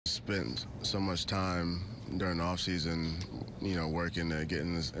spent so much time during the off season, working to get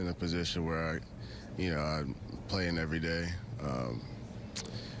in a position where I'm playing every day.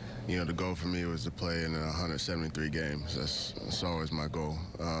 The goal for me was to play in 173 games. That's always my goal.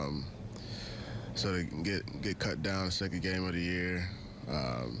 So to get cut down the second game of the year,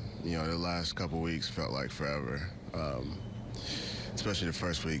 the last couple weeks felt like forever. Especially the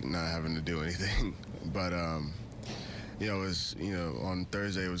first week, not having to do anything. But on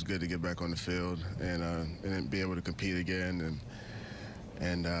Thursday it was good to get back on the field and be able to compete again.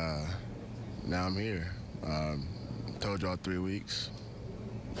 And now I'm here. Told y'all 3 weeks,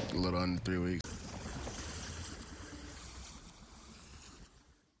 a little under 3 weeks.